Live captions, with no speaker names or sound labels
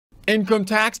Income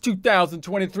tax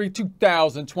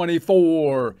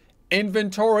 2023-2024.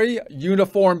 Inventory,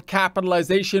 uniform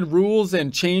capitalization rules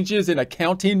and changes in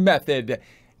accounting method.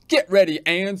 Get ready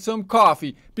and some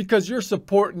coffee because you're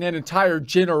supporting an entire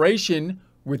generation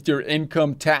with your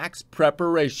income tax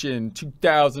preparation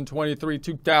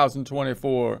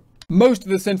 2023-2024. Most of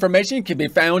this information can be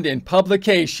found in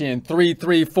Publication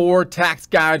 334, Tax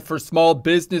Guide for Small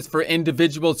Business for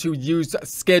Individuals Who Use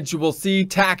Schedule C,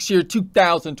 Tax Year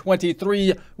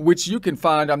 2023, which you can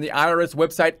find on the IRS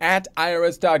website at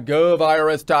irs.gov,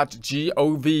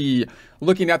 irs.gov.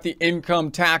 Looking at the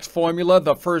income tax formula,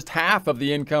 the first half of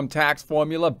the income tax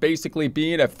formula basically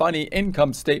being a funny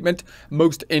income statement.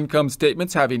 Most income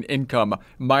statements having income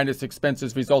minus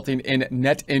expenses resulting in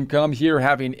net income. Here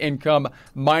having income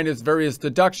minus various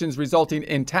deductions resulting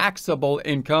in taxable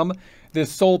income.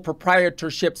 This sole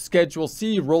proprietorship Schedule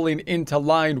C rolling into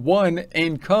line 1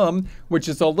 income, which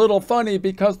is a little funny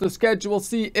because the Schedule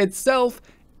C itself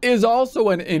is also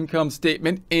an income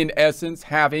statement, in essence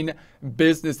having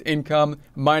business income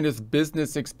minus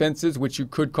business expenses, which you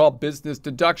could call business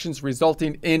deductions,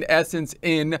 resulting in essence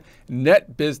in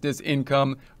net business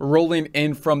income rolling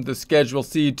in from the Schedule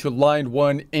C to line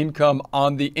 1 income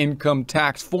on the income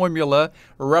tax formula,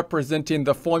 representing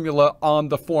the formula on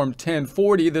the Form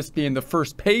 1040, this being the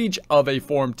first page of a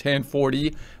Form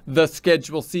 1040, the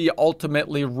Schedule C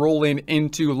ultimately rolling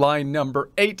into line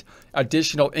number 8,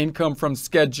 additional income from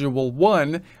Schedule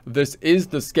 1. This is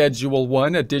the Schedule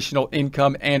 1, additional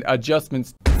income and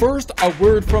adjustments. First, a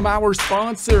word from our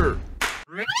sponsor.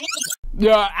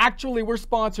 Yeah, actually, we're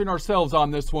sponsoring ourselves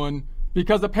on this one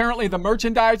because apparently the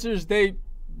merchandisers, they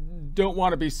don't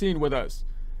want to be seen with us.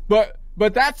 But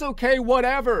that's okay,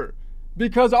 whatever,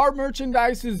 because our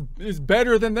merchandise is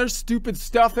better than their stupid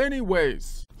stuff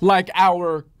anyways. Like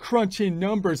our Crunching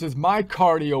Numbers is my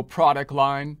cardio product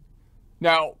line.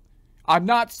 Now, I'm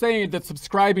not saying that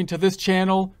subscribing to this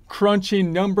channel,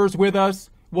 crunching numbers with us,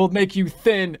 will make you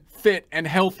thin, fit, and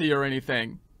healthy or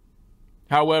anything.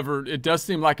 However, it does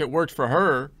seem like it worked for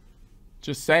her.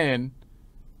 Just saying.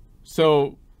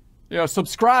 So,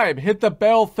 subscribe, hit the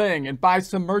bell thing, and buy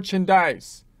some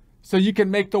merchandise so you can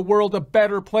make the world a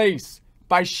better place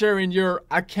by sharing your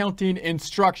accounting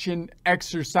instruction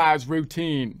exercise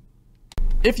routine.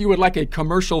 If you would like a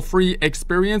commercial-free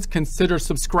experience, consider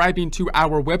subscribing to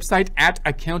our website at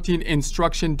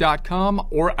accountinginstruction.com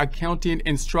or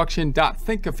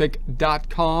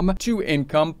accountinginstruction.thinkific.com to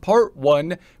Income Part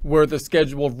 1, where the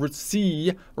Schedule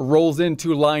C rolls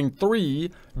into line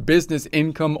 3, business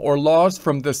income or loss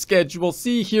from the Schedule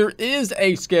C. Here is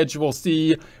a Schedule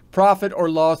C, profit or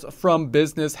loss from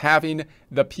business, having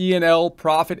the P&L,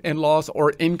 profit and loss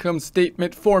or income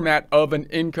statement format of an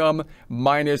income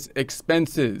minus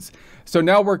expenses. So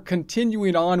now we're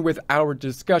continuing on with our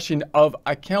discussion of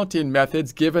accounting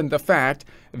methods, given the fact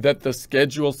that the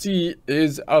Schedule C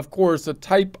is, of course, a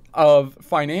type of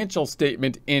financial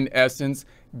statement in essence,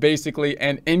 basically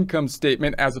an income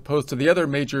statement as opposed to the other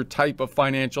major type of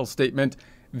financial statement,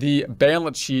 the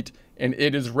balance sheet, and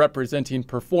it is representing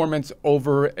performance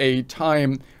over a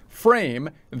time frame.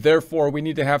 Therefore, we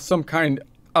need to have some kind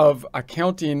of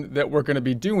accounting that we're going to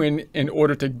be doing in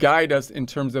order to guide us in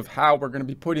terms of how we're going to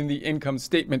be putting the income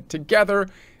statement together.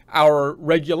 Our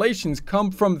regulations come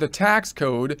from the tax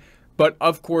code, but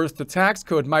of course the tax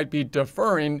code might be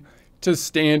deferring to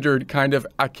standard kind of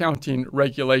accounting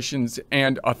regulations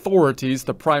and authorities.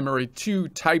 The primary two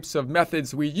types of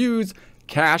methods we use,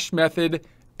 cash method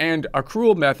and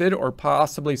accrual method, or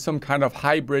possibly some kind of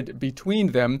hybrid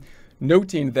between them,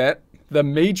 noting that the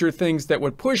major things that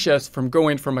would push us from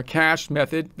going from a cash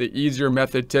method, the easier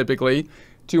method typically,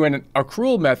 to an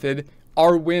accrual method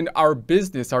are when our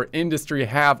business, our industry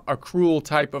have accrual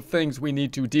type of things we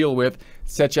need to deal with,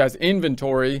 such as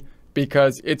inventory,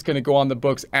 because it's going to go on the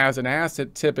books as an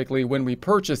asset typically when we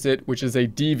purchase it, which is a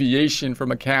deviation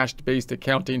from a cash-based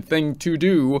accounting thing to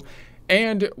do.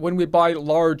 And when we buy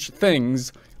large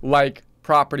things like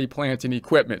property, plant, and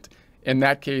equipment. In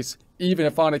that case, even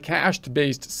if on a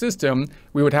cash-based system,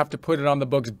 we would have to put it on the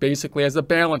books basically as a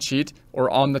balance sheet or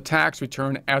on the tax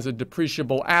return as a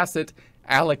depreciable asset,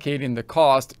 allocating the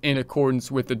cost in accordance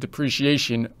with the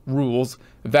depreciation rules,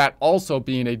 that also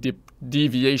being a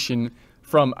deviation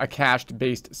from a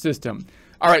cash-based system.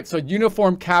 All right, so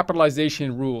uniform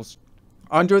capitalization rules.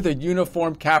 Under the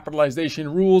uniform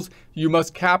capitalization rules, you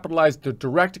must capitalize the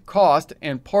direct cost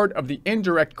and part of the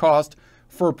indirect cost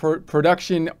for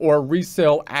production or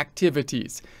resale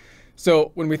activities.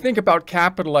 So when we think about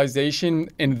capitalization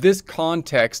in this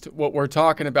context, what we're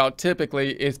talking about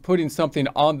typically is putting something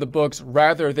on the books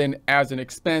rather than as an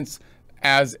expense,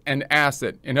 as an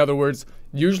asset. In other words,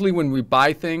 Usually when we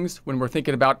buy things, when we're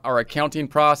thinking about our accounting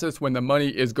process, when the money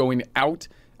is going out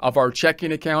of our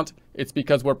checking account, it's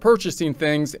because we're purchasing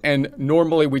things and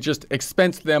normally we just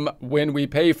expense them when we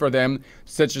pay for them,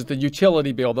 such as the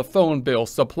utility bill, the phone bill,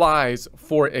 supplies,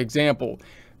 for example.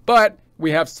 But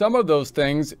we have some of those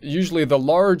things, usually the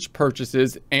large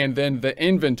purchases and then the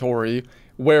inventory,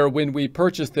 where when we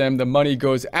purchase them, the money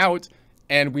goes out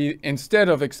and we, instead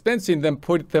of expensing them,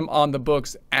 put them on the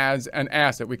books as an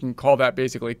asset. We can call that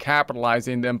basically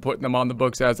capitalizing them, putting them on the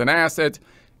books as an asset.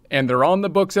 And they're on the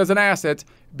books as an asset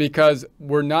because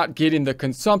we're not getting the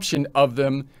consumption of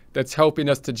them that's helping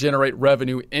us to generate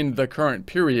revenue in the current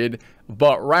period,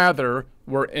 but rather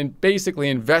we're basically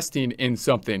investing in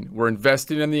something. We're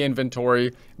investing in the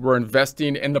inventory, we're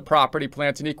investing in the property,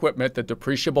 plant, and equipment, the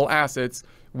depreciable assets,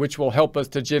 which will help us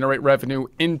to generate revenue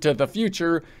into the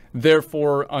future.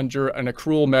 Therefore, under an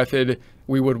accrual method,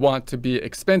 we would want to be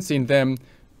expensing them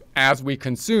as we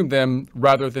consume them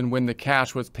rather than when the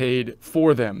cash was paid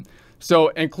for them. So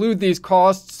include these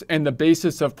costs and the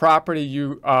basis of property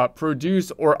you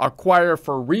produce or acquire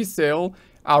for resale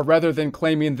rather than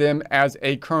claiming them as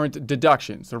a current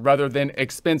deduction. So rather than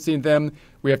expensing them,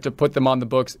 we have to put them on the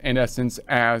books in essence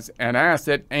as an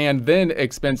asset and then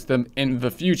expense them in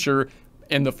the future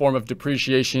in the form of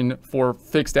depreciation for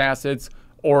fixed assets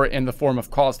or in the form of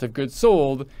cost of goods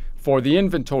sold for the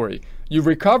inventory. You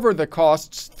recover the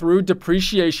costs through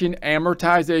depreciation,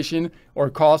 amortization, or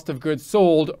cost of goods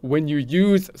sold when you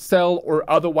use, sell, or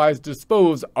otherwise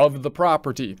dispose of the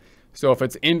property. So if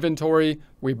it's inventory,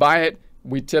 we buy it,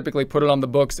 we typically put it on the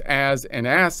books as an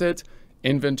asset,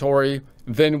 inventory,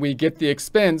 then we get the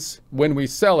expense when we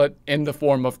sell it in the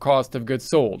form of cost of goods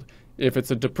sold. If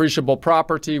it's a depreciable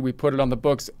property, we put it on the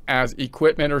books as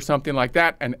equipment or something like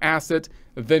that, an asset,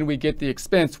 then we get the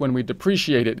expense when we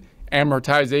depreciate it.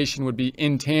 Amortization would be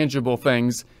intangible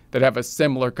things that have a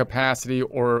similar capacity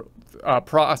or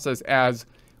process as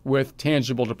with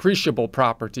tangible depreciable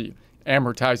property,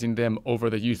 amortizing them over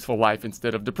the useful life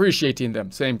instead of depreciating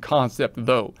them. Same concept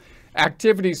though.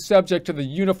 Activities subject to the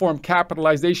uniform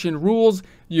capitalization rules.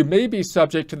 You may be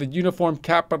subject to the uniform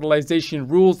capitalization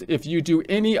rules if you do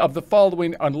any of the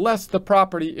following unless the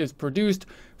property is produced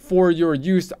for your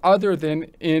use other than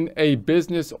in a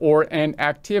business or an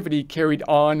activity carried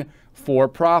on for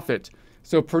profit.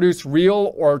 So produce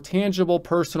real or tangible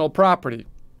personal property.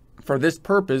 For this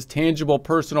purpose, tangible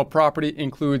personal property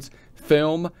includes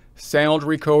film, sound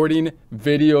recording,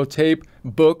 videotape,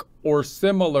 book, or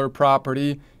similar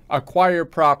property. Acquire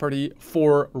property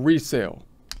for resale.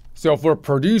 So if we're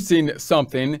producing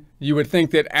something, you would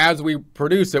think that as we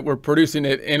produce it, we're producing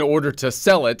it in order to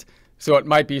sell it. So it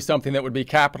might be something that would be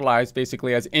capitalized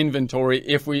basically as inventory.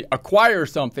 If we acquire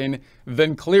something,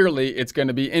 then clearly it's going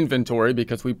to be inventory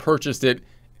because we purchased it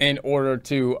in order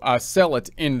to sell it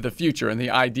in the future. And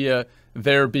the idea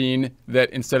there being that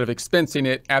instead of expensing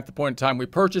it at the point in time we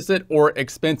purchase it or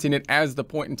expensing it as the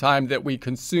point in time that we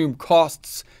consume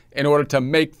costs in order to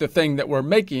make the thing that we're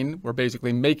making, we're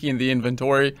basically making the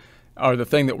inventory or the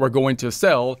thing that we're going to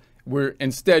sell, we're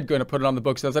instead going to put it on the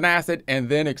books as an asset and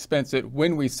then expense it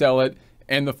when we sell it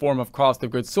in the form of cost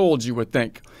of goods sold, you would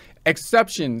think.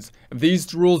 Exceptions.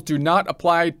 These rules do not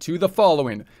apply to the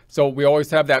following. So we always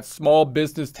have that small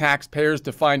business taxpayers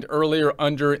defined earlier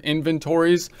under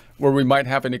inventories where we might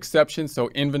have an exception. So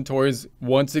inventories,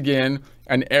 once again,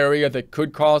 an area that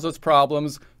could cause us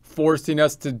problems, forcing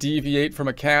us to deviate from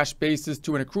a cash basis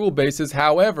to an accrual basis.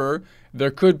 However,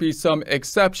 there could be some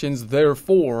exceptions.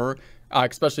 Therefore,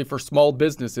 especially for small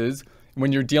businesses,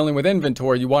 when you're dealing with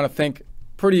inventory, you want to think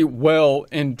pretty well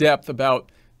in depth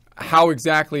about how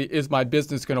exactly is my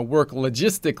business going to work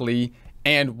logistically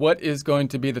and what is going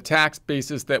to be the tax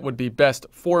basis that would be best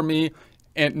for me.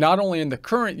 And not only in the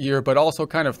current year, but also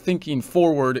kind of thinking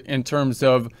forward in terms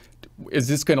of, is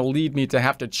this going to lead me to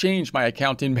have to change my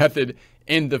accounting method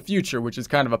in the future, which is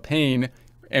kind of a pain.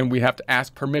 And we have to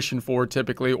ask permission for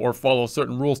typically or follow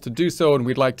certain rules to do so. And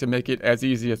we'd like to make it as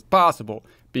easy as possible,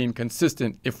 being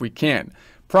consistent if we can.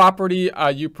 Property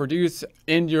you produce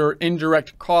in your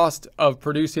indirect cost of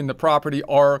producing the property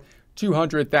are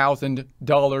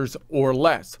 $200,000 or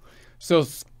less. So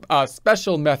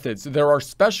special methods. There are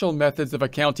special methods of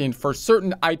accounting for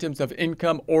certain items of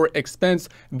income or expense.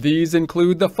 These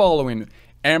include the following.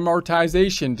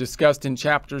 Amortization, discussed in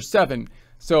Chapter 7.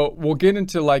 So we'll get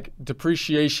into like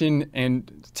depreciation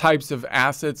and types of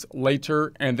assets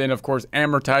later. And then, of course,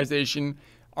 amortization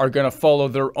are going to follow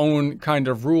their own kind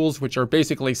of rules, which are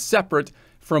basically separate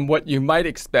from what you might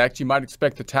expect. You might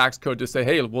expect the tax code to say,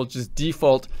 hey, we'll just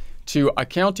default to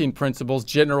accounting principles,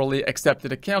 generally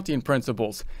accepted accounting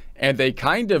principles. And they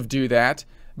kind of do that,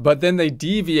 but then they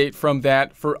deviate from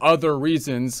that for other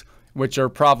reasons, which are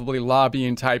probably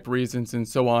lobbying type reasons and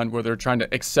so on, where they're trying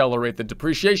to accelerate the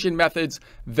depreciation methods.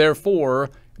 Therefore,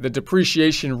 the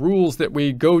depreciation rules that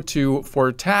we go to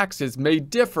for taxes may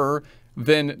differ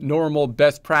than normal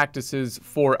best practices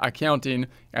for accounting,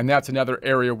 and that's another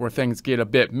area where things get a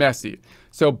bit messy.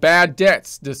 So bad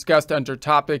debts discussed under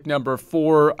topic number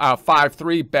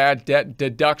 453, bad debt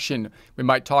deduction. We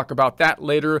might talk about that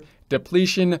later.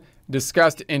 Depletion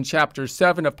discussed in chapter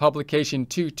 7 of publication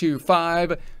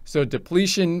 225. So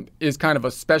depletion is kind of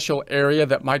a special area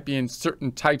that might be in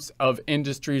certain types of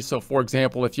industries. So for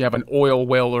example, if you have an oil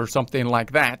well or something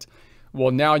like that,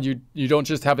 well, now you don't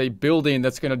just have a building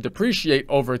that's going to depreciate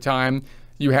over time.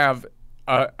 You have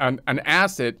an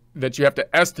asset that you have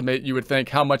to estimate. You would think,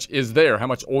 how much is there? How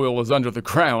much oil is under the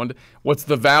ground? What's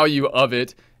the value of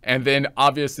it? And then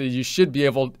obviously you should be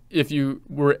able, if you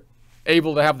were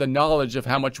able to have the knowledge of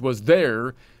how much was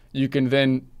there, you can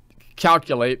then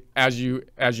calculate as you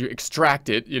extract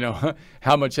it,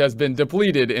 how much has been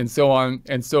depleted and so on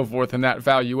and so forth in that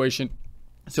valuation.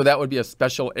 So that would be a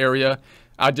special area.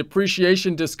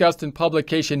 Depreciation discussed in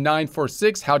publication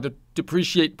 946, how to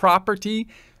depreciate property.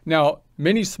 Now,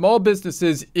 many small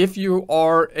businesses, if you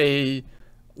are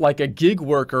like a gig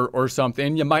worker or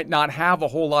something, you might not have a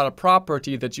whole lot of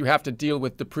property that you have to deal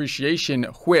with depreciation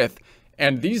with.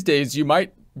 And these days, you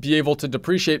might be able to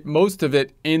depreciate most of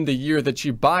it in the year that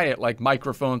you buy it, like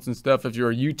microphones and stuff, if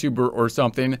you're a YouTuber or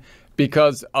something,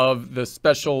 because of the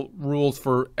special rules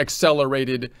for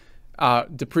accelerated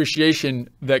depreciation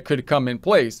that could come in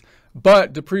place.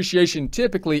 But depreciation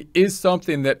typically is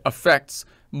something that affects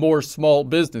more small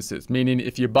businesses, meaning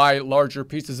if you buy larger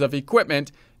pieces of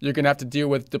equipment, you're going to have to deal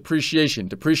with depreciation.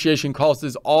 Depreciation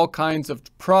causes all kinds of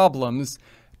problems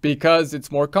because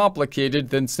it's more complicated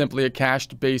than simply a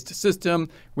cash-based system.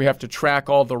 We have to track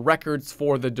all the records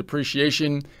for the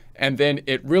depreciation, and then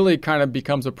it really kind of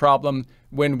becomes a problem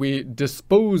when we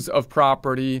dispose of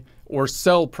property or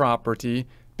sell property,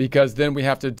 because then we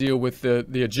have to deal with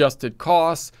the adjusted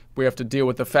costs. We have to deal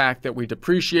with the fact that we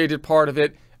depreciated part of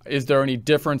it. Is there any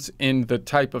difference in the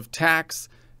type of tax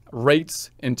rates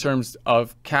in terms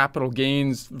of capital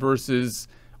gains versus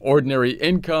ordinary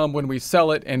income when we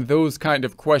sell it? And those kind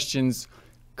of questions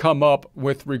come up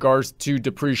with regards to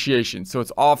depreciation. So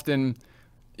it's often,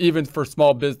 even for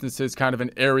small businesses, kind of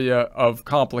an area of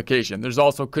complication. There's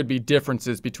also could be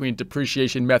differences between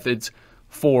depreciation methods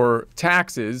for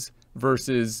taxes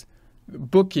versus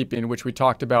bookkeeping, which we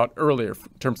talked about earlier,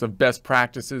 in terms of best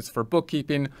practices for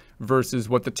bookkeeping versus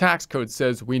what the tax code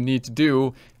says we need to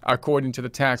do according to the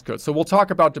tax code. So we'll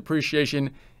talk about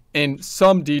depreciation in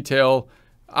some detail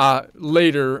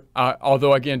later,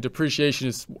 although again, depreciation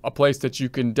is a place that you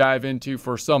can dive into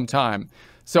for some time.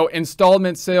 So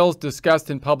installment sales discussed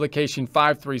in publication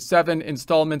 537,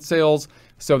 installment sales.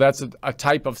 So that's a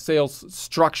type of sales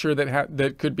structure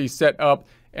that could be set up,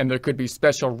 and there could be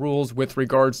special rules with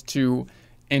regards to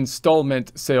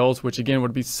installment sales, which again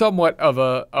would be somewhat of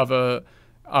a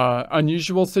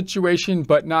unusual situation,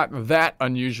 but not that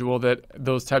unusual that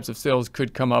those types of sales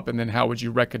could come up. And then how would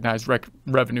you recognize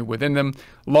revenue within them?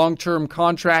 Long-term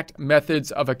contract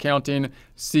methods of accounting,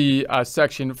 see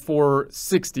section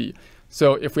 460.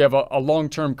 So if we have a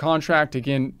long-term contract,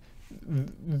 again,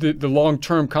 the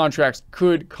long-term contracts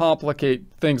could complicate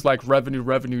things like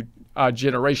revenue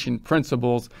generation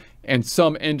principles, and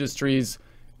some industries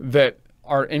that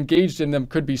are engaged in them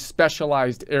could be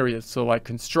specialized areas. So like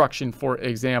construction, for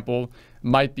example,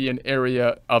 might be an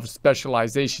area of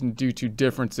specialization due to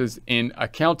differences in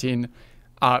accounting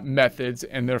methods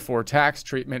and therefore tax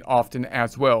treatment often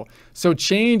as well. So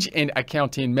change in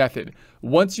accounting method.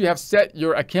 Once you have set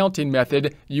your accounting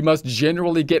method, you must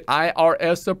generally get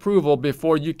IRS approval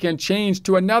before you can change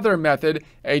to another method.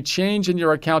 A change in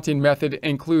your accounting method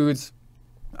includes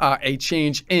a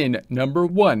change in, number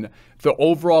one, the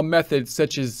overall method,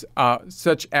 such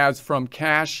as from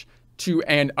cash to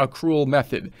an accrual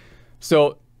method.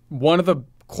 So one of the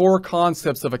core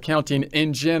concepts of accounting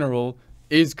in general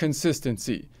is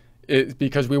consistency,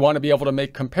 because we want to be able to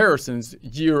make comparisons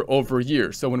year over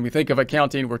year. So when we think of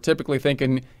accounting, we're typically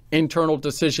thinking internal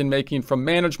decision making from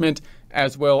management,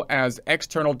 as well as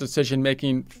external decision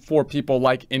making for people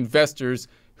like investors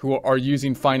who are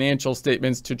using financial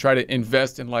statements to try to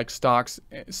invest in like stocks,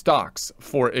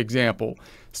 for example.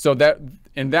 So that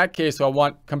in that case, I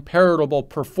want comparable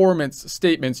performance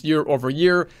statements year over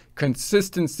year,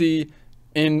 consistency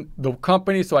in the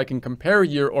company so I can compare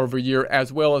year over year,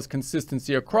 as well as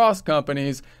consistency across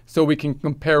companies so we can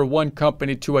compare one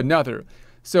company to another.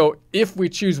 So if we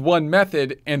choose one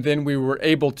method and then we were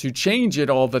able to change it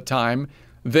all the time,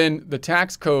 then the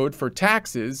tax code for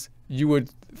taxes, you would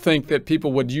think that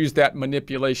people would use that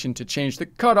manipulation to change the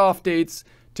cutoff dates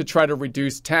to try to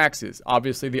reduce taxes.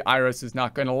 Obviously, the IRS is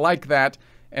not going to like that,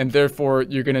 and therefore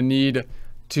you're going to need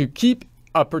to keep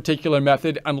a particular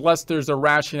method unless there's a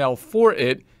rationale for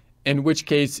it, in which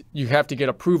case you have to get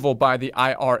approval by the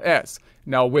IRS.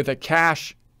 Now, with a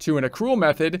cash to an accrual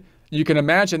method, you can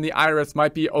imagine the IRS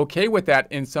might be okay with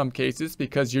that in some cases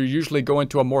because you're usually going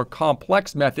to a more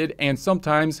complex method, and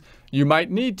sometimes you might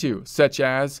need to, such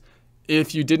as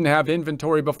if you didn't have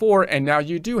inventory before and now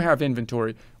you do have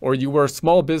inventory, or you were a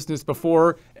small business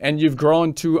before and you've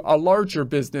grown to a larger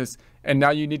business and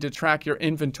now you need to track your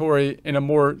inventory in a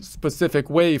more specific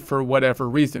way for whatever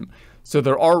reason. So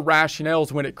there are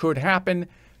rationales when it could happen,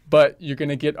 but you're going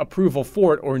to get approval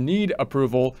for it or need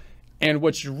approval. And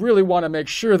what you really want to make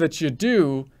sure that you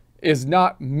do is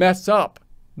not mess up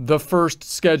the first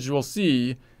Schedule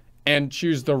C and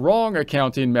choose the wrong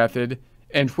accounting method,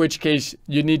 in which case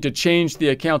you need to change the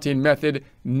accounting method,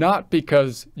 not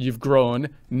because you've grown,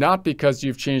 not because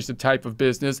you've changed the type of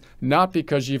business, not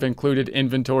because you've included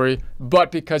inventory,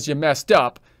 but because you messed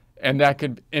up, and that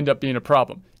could end up being a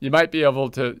problem. You might be able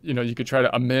to, you could try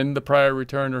to amend the prior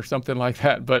return or something like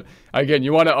that, but again,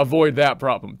 you want to avoid that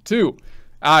problem. 2,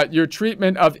 your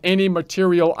treatment of any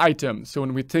material item. So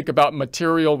when we think about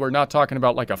material, we're not talking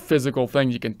about like a physical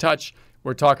thing you can touch.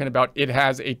 We're talking about it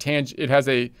has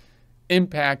a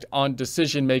impact on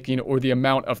decision making or the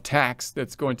amount of tax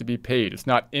that's going to be paid. It's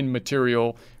not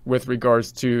immaterial with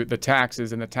regards to the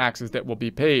taxes and the taxes that will be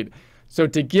paid. So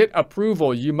to get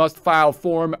approval, you must file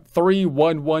Form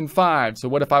 3115. So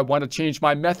what if I want to change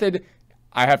my method?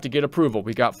 I have to get approval.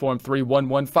 We got Form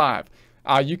 3115.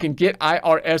 You can get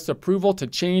IRS approval to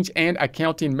change an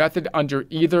accounting method under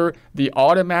either the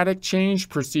automatic change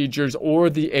procedures or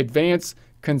the advance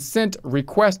consent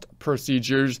request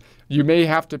procedures. You may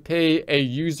have to pay a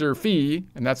user fee,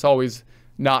 and that's always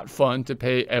not fun to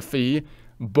pay a fee,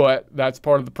 but that's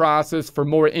part of the process. For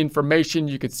more information,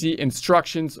 you can see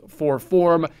instructions for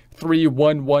Form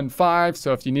 3115.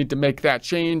 So if you need to make that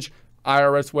change,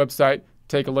 IRS website,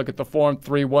 take a look at the Form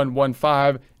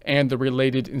 3115 and the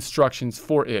related instructions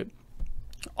for it.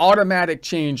 Automatic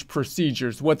change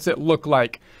procedures. What's it look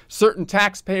like? Certain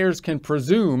taxpayers can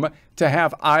presume to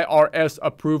have IRS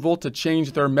approval to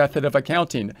change their method of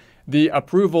accounting. The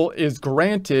approval is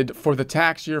granted for the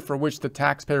tax year for which the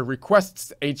taxpayer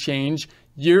requests a change,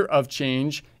 year of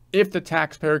change, if the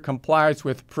taxpayer complies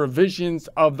with provisions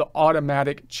of the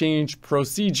automatic change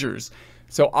procedures.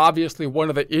 So obviously one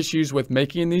of the issues with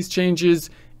making these changes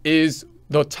is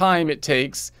the time it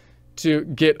takes to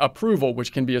get approval,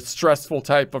 which can be a stressful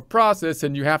type of process,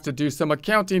 and you have to do some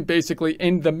accounting basically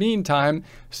in the meantime.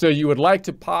 So you would like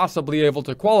to possibly able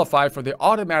to qualify for the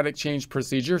automatic change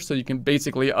procedure, so you can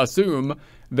basically assume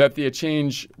that the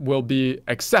change will be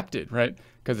accepted, right?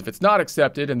 Because if it's not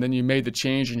accepted and then you made the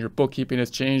change and your bookkeeping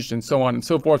has changed and so on and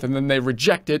so forth, and then they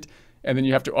reject it and then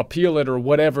you have to appeal it or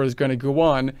whatever is going to go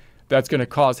on, that's going to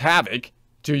cause havoc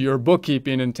to your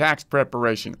bookkeeping and tax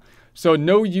preparation. So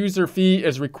no user fee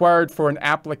is required for an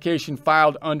application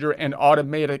filed under an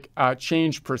automatic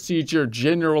change procedure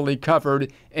generally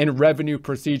covered in Revenue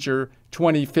Procedure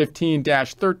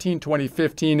 2015-13,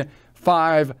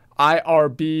 2015-5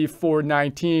 IRB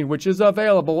 419, which is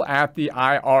available at the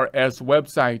IRS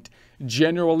website.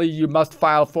 Generally, you must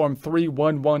file Form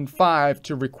 3115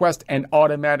 to request an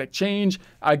automatic change.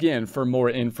 Again, for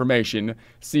more information,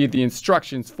 see the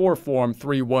instructions for Form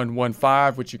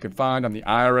 3115, which you can find on the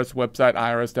IRS website,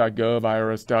 irs.gov,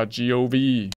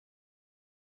 irs.gov.